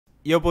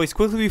Yo boys,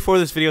 quickly before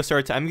this video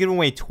starts, I'm giving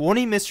away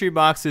 20 mystery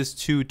boxes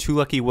to 2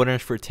 lucky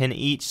winners for 10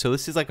 each. So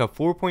this is like a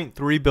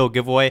 4.3 bill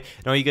giveaway.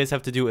 And all you guys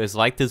have to do is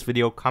like this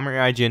video, comment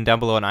your IGN down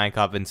below on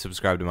Ikov, and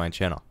subscribe to my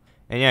channel.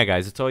 And yeah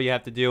guys, that's all you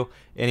have to do.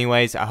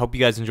 Anyways, I hope you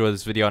guys enjoy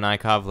this video on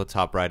Ikov. Let's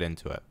hop right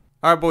into it.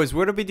 Alright boys,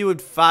 we're going to be doing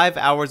 5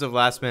 hours of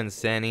last man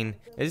standing.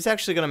 It is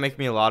actually going to make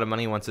me a lot of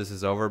money once this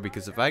is over,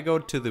 because if I go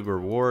to the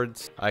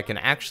rewards, I can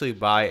actually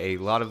buy a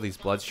lot of these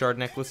blood shard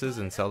necklaces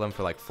and sell them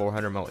for like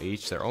 400 mil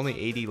each. They're only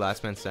 80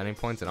 last man standing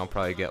points, and I'll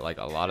probably get like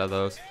a lot of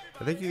those.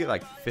 I think you get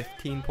like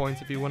 15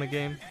 points if you win a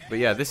game. But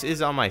yeah, this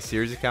is on my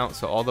Series account,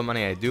 so all the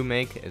money I do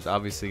make is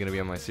obviously going to be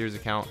on my Series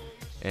account.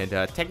 And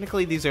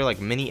technically these are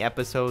like mini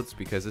episodes,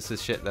 because this is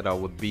shit that I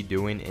would be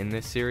doing in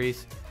this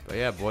series. But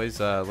yeah boys,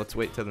 let's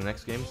wait till the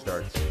next game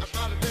starts.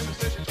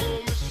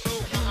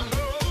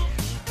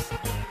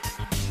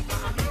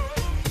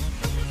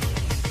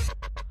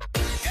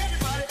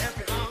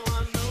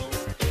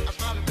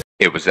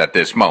 It was at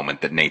this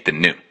moment that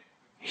Nathan knew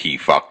he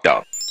fucked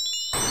up.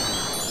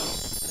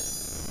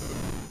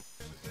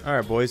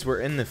 Alright boys,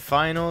 we're in the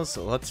finals,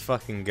 so let's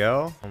fucking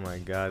go. Oh my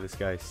god, this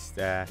guy's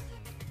stacked.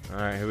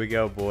 Alright, here we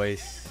go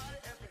boys.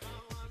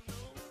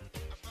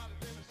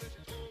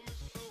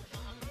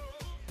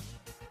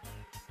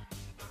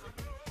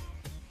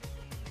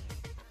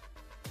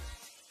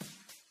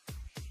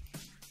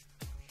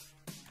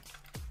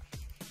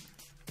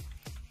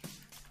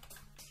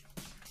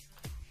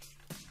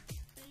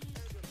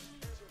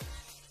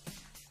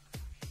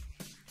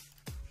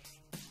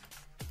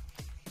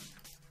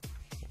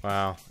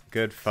 Wow,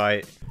 good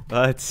fight.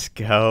 Let's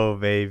go,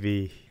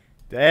 baby.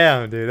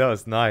 Damn, dude, that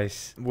was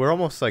nice. We're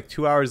almost like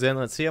 2 hours in.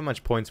 Let's see how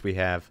much points we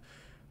have.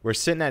 We're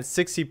sitting at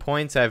 60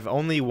 points. I've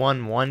only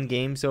won 1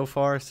 game so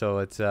far, so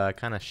it's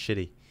kind of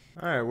shitty.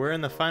 Alright, we're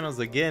in the finals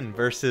again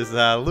versus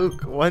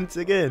Luke once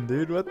again,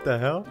 dude. What the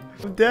hell?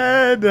 I'm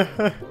dead!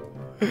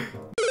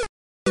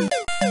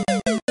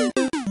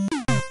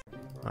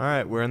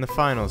 Alright, we're in the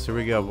finals. Here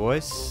we go,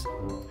 boys.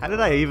 How did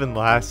I even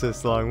last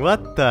this long?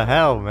 What the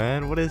hell,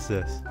 man? What is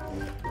this?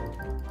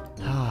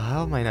 Oh,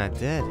 how am I not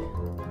dead?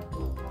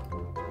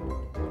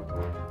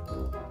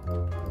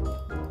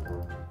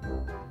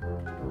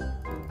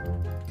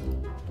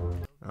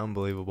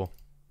 Unbelievable.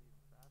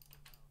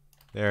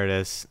 There it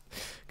is.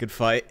 Good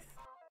fight.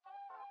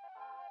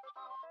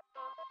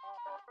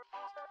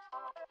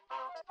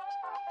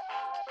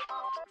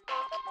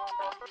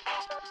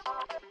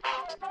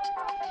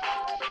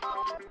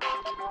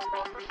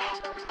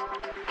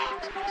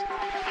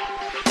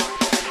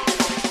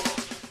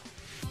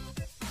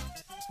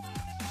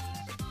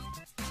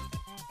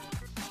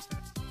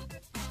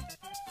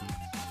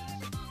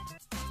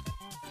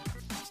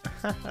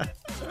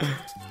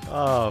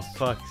 Oh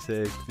fuck's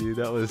sake, dude,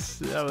 that was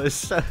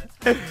so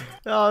oh,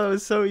 that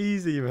was so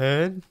easy,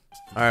 man.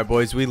 All right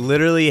boys, we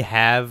literally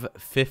have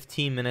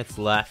 15 minutes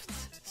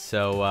left,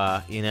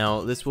 so you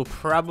know, this will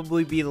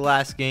probably be the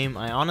last game.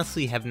 I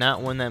honestly have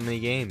not won that many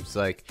games.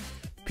 Like,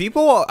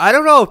 people, I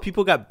don't know if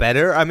people got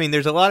better. I mean,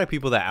 there's a lot of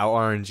people that out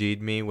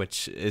RNG'd me,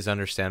 which is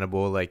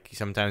understandable. Like,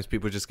 sometimes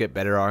people just get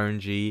better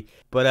RNG.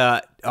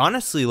 But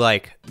honestly,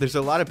 like, there's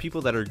a lot of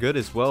people that are good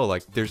as well.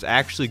 Like, there's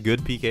actually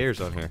good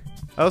PKers on here.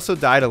 I also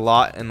died a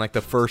lot in like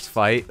the first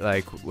fight,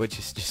 like, which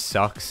just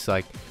sucks.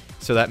 Like,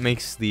 so that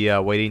makes the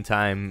waiting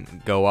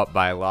time go up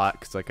by a lot,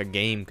 because like a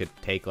game could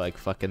take like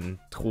fucking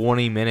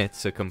 20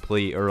 minutes to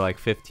complete, or like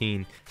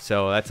 15.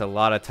 So that's a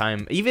lot of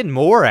time, even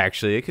more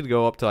actually. It could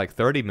go up to like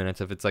 30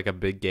 minutes if it's like a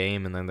big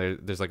game, and then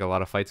there's like a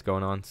lot of fights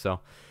going on. So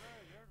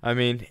I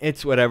mean,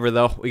 it's whatever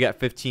though. We got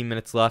 15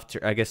 minutes left,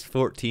 or I guess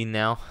 14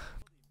 now.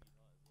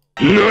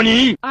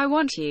 NANI? I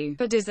want you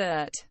for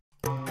dessert.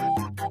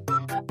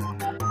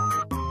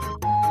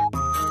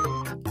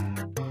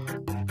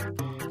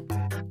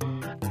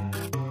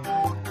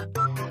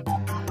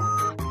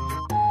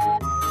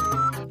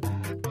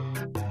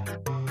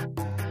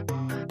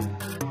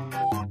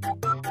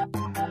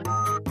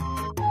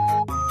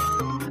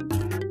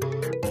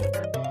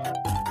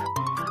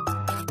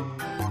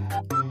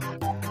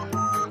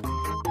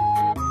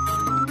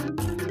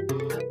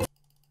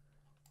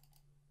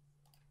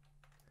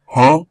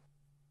 Huh?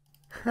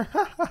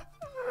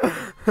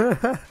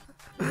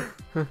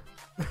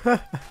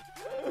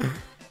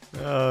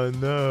 Oh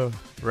no.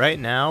 Right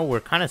now we're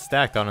kind of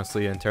stacked,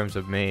 honestly, in terms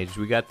of mage.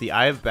 We got the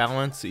Eye of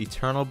Balance,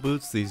 Eternal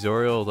Boots, the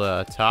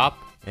Zoriel top,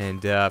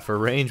 and for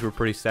range we're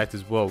pretty stacked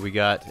as well. We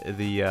got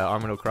the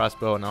Armado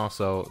crossbow and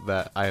also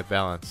that Eye of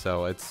Balance.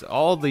 So it's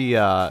all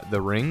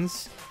the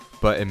rings,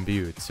 but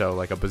imbued. So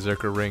like a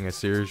Berserker ring, a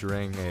Seer's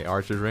ring, a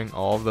Archer's ring,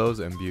 all of those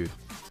imbued.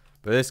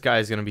 But this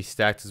guy's gonna be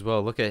stacked as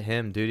well. Look at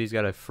him, dude. He's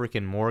got a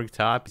freaking Morgue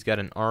top. He's got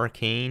an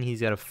Arcane. He's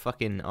got a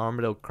fucking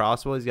Armado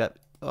crossbow. He's got,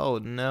 oh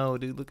no,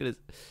 dude. Look at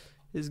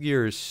his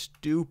gear is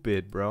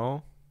stupid,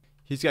 bro.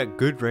 He's got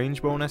good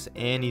range bonus,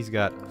 and he's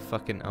got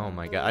fucking, oh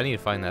my god. I need to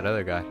find that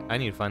other guy. I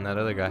need to find that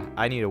other guy.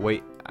 I need to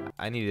wait.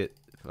 I need to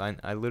find.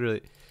 I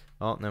literally.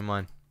 Oh, never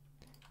mind.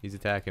 He's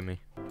attacking me.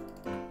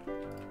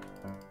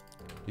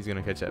 He's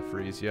gonna catch that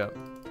freeze. Yep.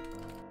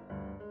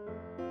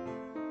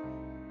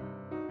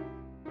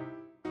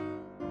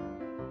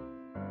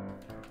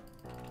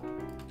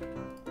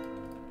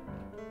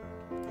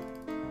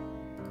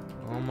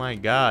 my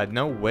god,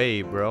 no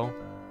way, bro.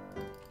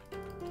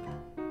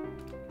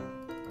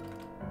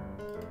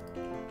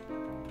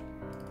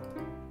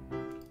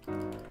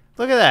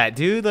 Look at that,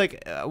 dude.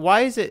 Like,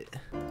 why is it...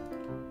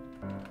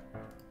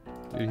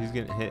 Dude, he's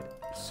getting hit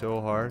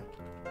so hard.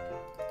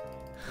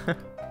 Look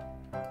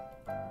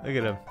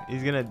at him.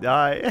 He's gonna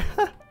die.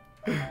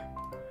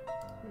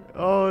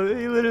 Oh,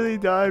 he literally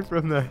died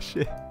from that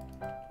shit.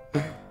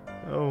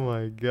 Oh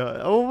my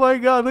god. Oh my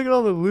god, look at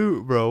all the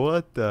loot, bro.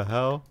 What the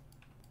hell?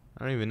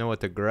 I don't even know what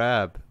to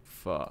grab.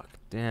 Fuck.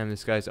 Damn,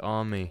 this guy's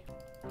on me.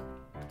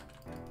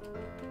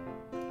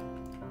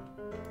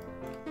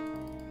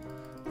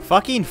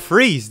 Fucking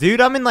freeze,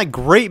 dude. I'm in like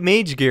great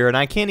mage gear and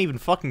I can't even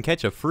fucking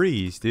catch a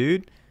freeze,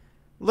 dude.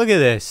 Look at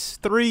this.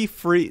 Three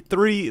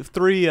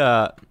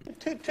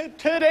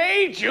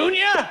today,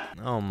 Junior?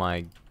 Oh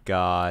my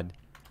god.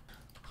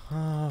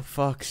 Oh,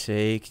 fuck's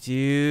sake,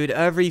 dude.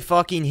 Every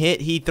fucking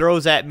hit he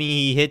throws at me,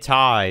 he hits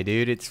high,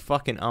 dude. It's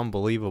fucking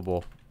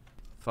unbelievable.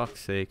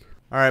 Fuck's sake.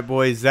 Alright,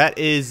 boys. That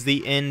is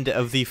the end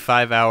of the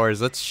 5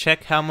 hours. Let's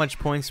check how much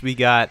points we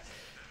got.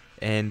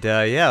 And,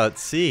 yeah,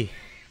 let's see.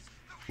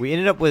 We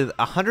ended up with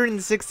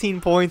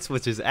 116 points,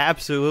 which is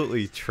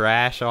absolutely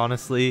trash,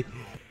 honestly.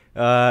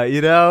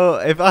 You know,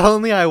 if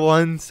only I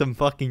won some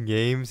fucking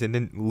games and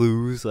didn't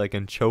lose, like,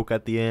 and choke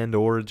at the end,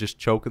 or just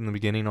choke in the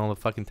beginning all the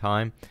fucking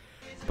time.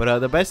 But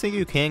the best thing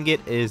you can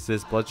get is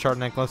this blood shard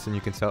necklace, and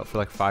you can sell it for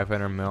like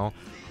 500 mil.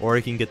 Or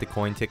you can get the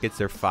coin tickets.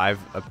 They're 5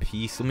 a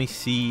piece. Let me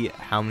see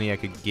how many I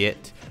could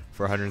get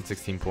for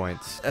 116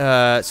 points.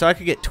 So I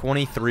could get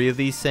 23 of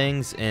these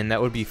things, and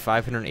that would be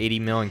 580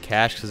 mil in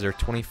cash because they're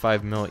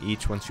 25 mil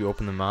each once you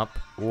open them up.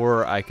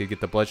 Or I could get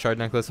the blood shard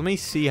necklace. Let me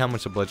see how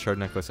much the blood shard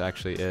necklace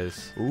actually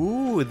is.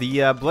 Ooh,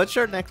 the blood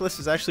shard necklace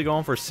is actually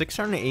going for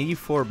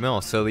 684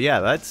 mil. So yeah,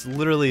 that's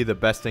literally the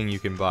best thing you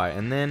can buy.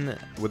 And then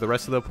with the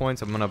rest of the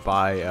points, I'm gonna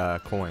buy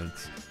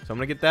coins. So I'm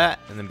gonna get that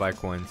and then buy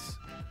coins.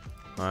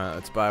 Alright,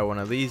 let's buy one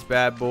of these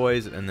bad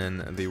boys and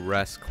then the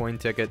rest coin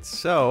tickets.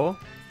 So,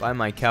 by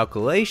my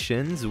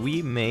calculations,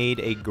 we made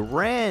a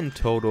grand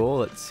total,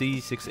 let's see,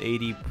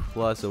 680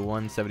 plus a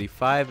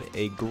 175,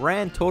 a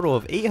grand total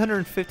of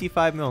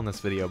 855 mil in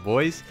this video,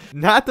 boys.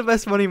 Not the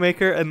best money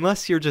maker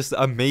unless you're just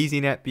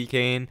amazing at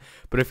PKing,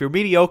 but if you're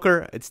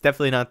mediocre, it's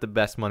definitely not the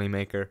best money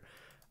maker.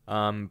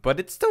 But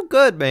it's still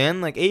good, man.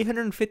 Like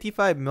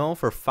 855 mil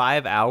for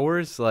 5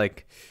 hours,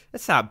 like,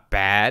 that's not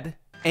bad.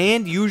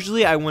 And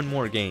usually I win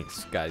more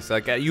games, guys.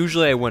 Like,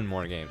 usually I win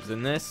more games.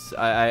 In this,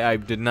 I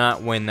did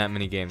not win that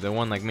many games. I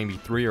won, like, maybe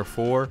 3 or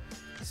 4.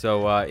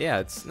 So, yeah,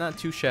 it's not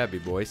too shabby,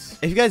 boys.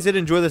 If you guys did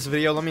enjoy this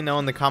video, let me know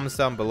in the comments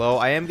down below.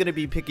 I am going to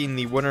be picking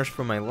the winners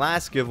for my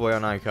last giveaway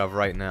on Ikov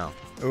right now.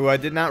 Oh, I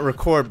did not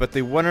record, but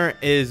the winner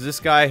is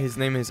this guy. His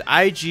name is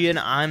IG, and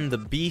I'm the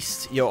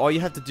Beast. Yo, all you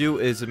have to do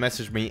is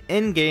message me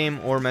in-game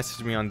or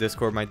message me on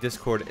Discord. My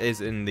Discord is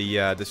in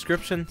the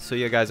description. So,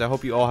 yeah, guys, I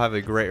hope you all have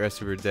a great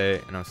rest of your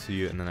day, and I'll see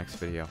you in the next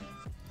video.